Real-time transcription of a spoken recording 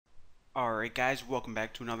Alright guys, welcome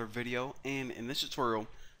back to another video, and in this tutorial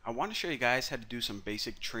I want to show you guys how to do some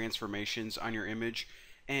basic transformations on your image.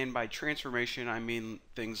 And by transformation I mean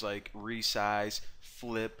things like resize,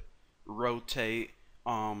 flip, rotate,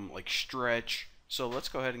 like stretch. So let's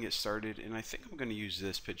go ahead and get started, and I think I'm going to use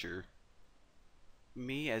this picture,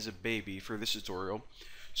 me as a baby, for this tutorial.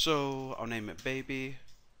 So I'll name it baby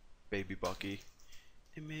Bucky,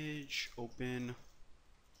 image, open,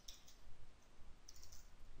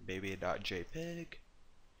 baby.jpg,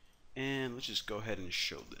 and let's just go ahead and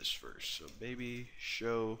show this first. So baby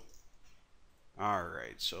show.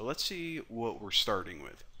 Alright, so let's see what we're starting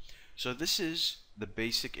with. So this is the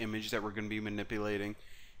basic image that we're going to be manipulating,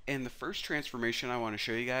 and the first transformation I want to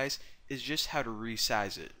show you guys is just how to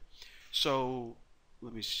resize it. So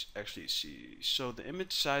let me actually see. So the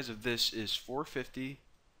image size of this is 450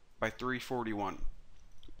 by 341.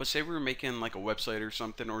 But say we were making like a website or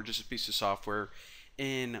something, or just a piece of software,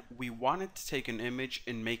 and we wanted to take an image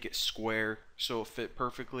and make it square so it fit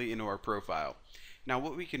perfectly into our profile. Now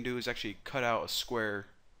what we can do is actually cut out a square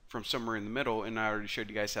from somewhere in the middle, and I already showed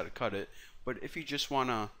you guys how to cut it. But if you just want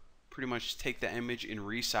to pretty much take the image and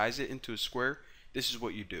resize it into a square, this is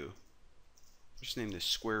what you do. Just name this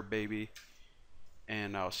square baby,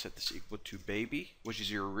 and I'll set this equal to baby, which is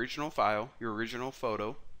your original file, your original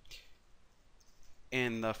photo,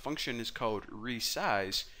 and the function is called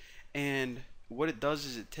resize. And what it does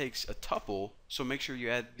is it takes a tuple, so make sure you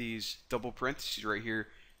add these double parentheses right here.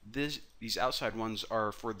 These outside ones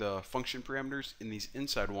are for the function parameters, and these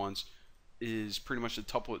inside ones is pretty much the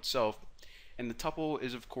tuple itself. And the tuple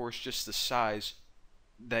is of course just the size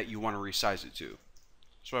that you want to resize it to.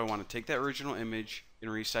 So I want to take that original image and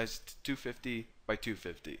resize it to 250 by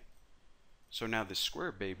 250. So now this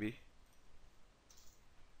square baby,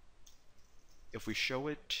 if we show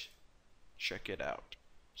it, check it out.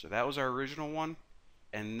 So that was our original one,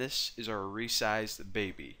 and this is our resized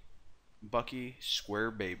baby, Bucky square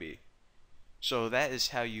baby. So that is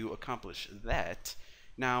how you accomplish that.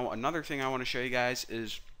 Now another thing I want to show you guys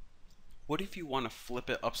is, what if you want to flip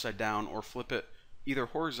it upside down, or flip it either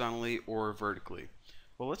horizontally or vertically?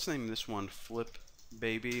 Well, let's name this one flip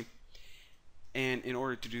baby. And in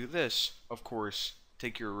order to do this, of course,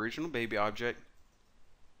 take your original baby object,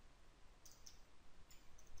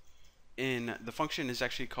 and the function is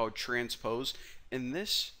actually called transpose, and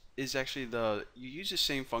this is actually you use the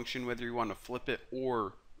same function whether you want to flip it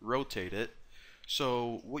or rotate it.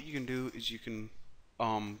 So what you can do is you can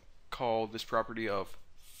call this property of,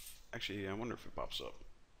 actually I wonder if it pops up.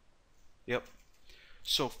 Yep.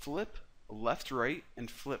 So flip left right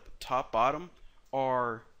and flip top bottom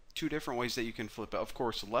are two different ways that you can flip it. Of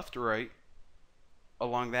course, left right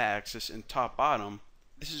along that axis, and top bottom,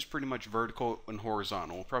 this is pretty much vertical and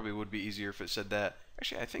horizontal. Probably would be easier if it said that.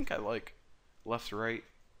 Actually, I think I like left right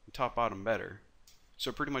and top bottom better.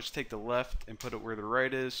 So pretty much take the left and put it where the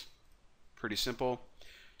right is. Pretty simple.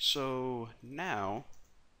 So now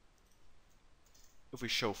if we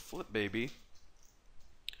show flip baby,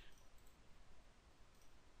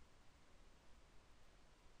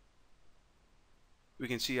 we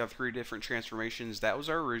can see you have three different transformations. That was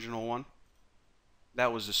our original one,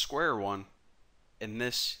 that was the square one, and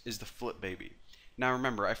this is the flip baby. Now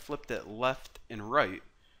remember, I flipped it left and right,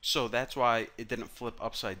 so that's why it didn't flip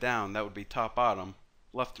upside down. That would be top bottom.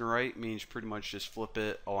 Left and right means pretty much just flip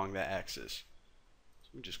it along that axis. So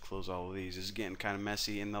let me just close all of these. This is getting kind of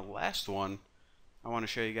messy. And the last one I want to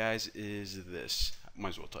show you guys is this. Might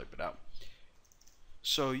as well type it out.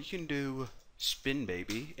 So you can do spin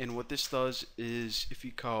baby, and what this does is if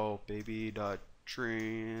you call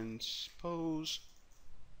baby.transpose,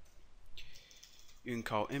 you can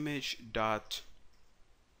call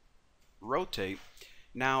image.rotate.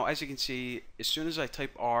 Now as you can see, as soon as I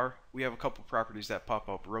type R, we have a couple properties that pop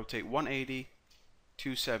up: rotate 180,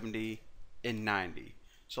 270, and 90.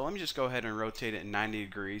 So let me just go ahead and rotate it in 90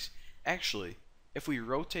 degrees. Actually, if we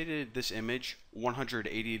rotated this image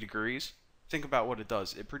 180 degrees, think about what it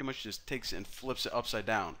does. It pretty much just takes it and flips it upside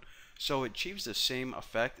down. So it achieves the same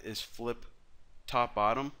effect as flip top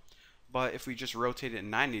bottom, but if we just rotate it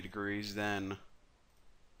 90 degrees, then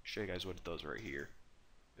show you guys what it does right here.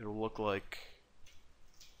 It'll look like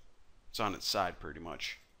it's on its side pretty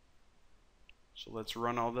much. So let's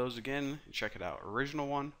run all those again and check it out. Original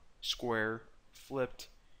one, square, flipped,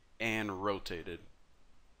 and rotated.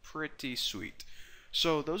 Pretty sweet.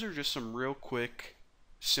 So those are just some real quick,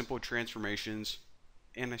 simple transformations.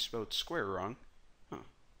 And I spelled square wrong. Huh,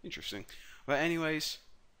 interesting. But anyways,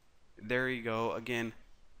 there you go. Again,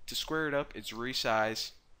 to square it up, it's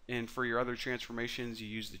resize. And for your other transformations, you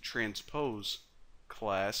use the transpose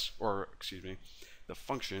class, or excuse me, the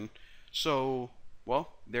function. So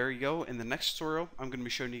Well, there you go. In the next tutorial, I'm going to be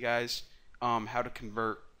showing you guys how to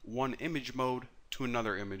convert one image mode to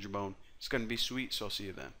another image mode. It's going to be sweet, so I'll see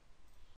you then.